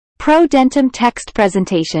ProDentim text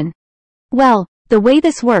presentation. Well, the way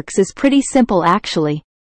this works is pretty simple actually.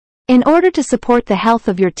 In order to support the health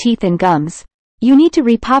of your teeth and gums, you need to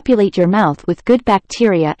repopulate your mouth with good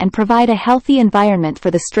bacteria and provide a healthy environment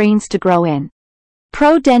for the strains to grow in.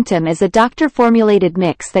 ProDentim is a doctor-formulated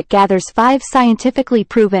mix that gathers 5 scientifically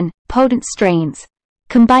proven, potent strains,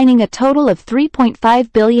 combining a total of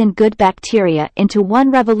 3.5 billion good bacteria into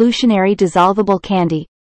one revolutionary dissolvable candy.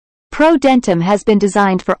 ProDentim has been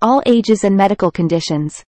designed for all ages and medical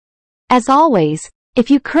conditions. As always, if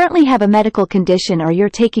you currently have a medical condition or you're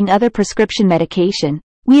taking other prescription medication,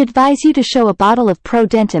 we advise you to show a bottle of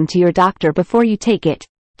ProDentim to your doctor before you take it,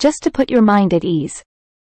 just to put your mind at ease.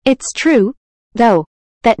 It's true, though,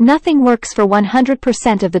 that nothing works for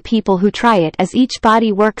 100% of the people who try it, as each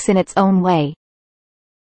body works in its own way.